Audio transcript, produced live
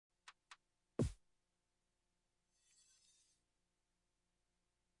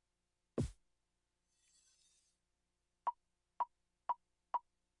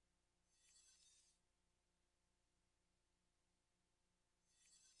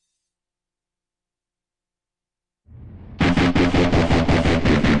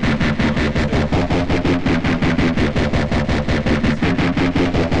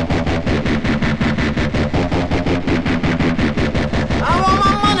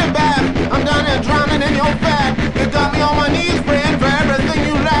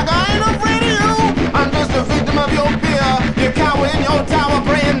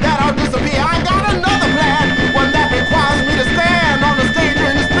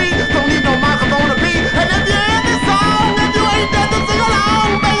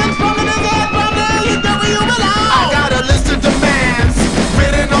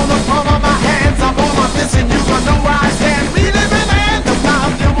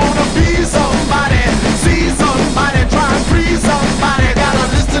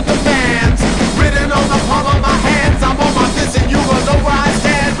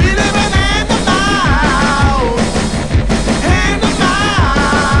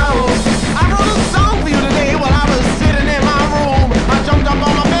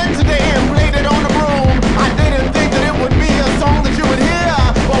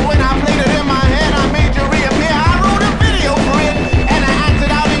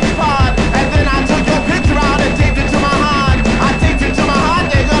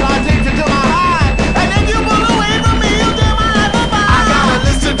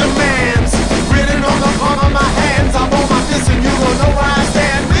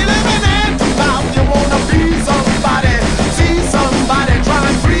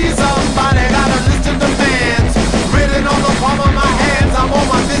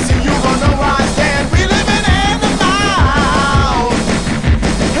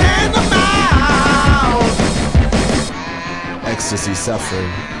ecstasy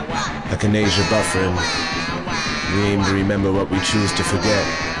suffering, echinacea buffering. We aim to remember what we choose to forget.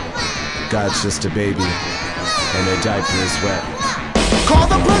 God's just a baby, and her diaper is wet. Call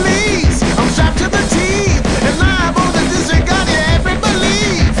the police, I'm strapped to the teeth, and liable to disregard every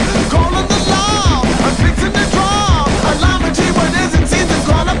belief. Calling the law, I'm fixing the draw. Alarmity when isn't seen to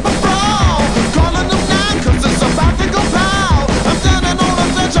call up a brawl. Calling them now, cause it's about to go pow. I'm turning all the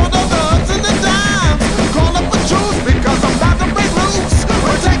threshold of the ups and the downs. Call up a truce, because I'm about to break loose.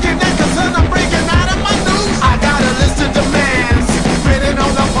 We're taking that cause I'm breaking out of my noose. I got a list of demands, written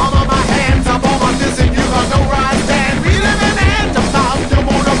on the palm of my hands. I'm on this and you gon' know where I stand. We live in hand to mouth, you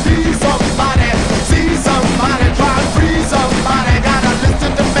wanna be somebody, see somebody, try and free somebody. Got a list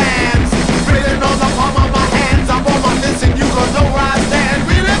of demands, written on the palm of my hands. I'm on this and you gon' know where I stand.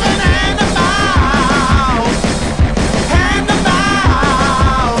 We live in hand to mouth, hand to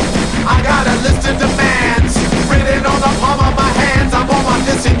mouth. I got a list of demands, written on the palm of my hands. I'm on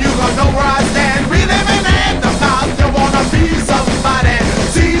this and you gon' know where I stand. We live in hand to mouth, you wanna be somebody,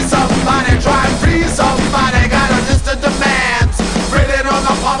 see somebody, try and free somebody. Got a list of demands, written on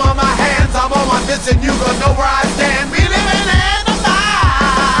the palm of my hands. I'm on this and you gon' know where I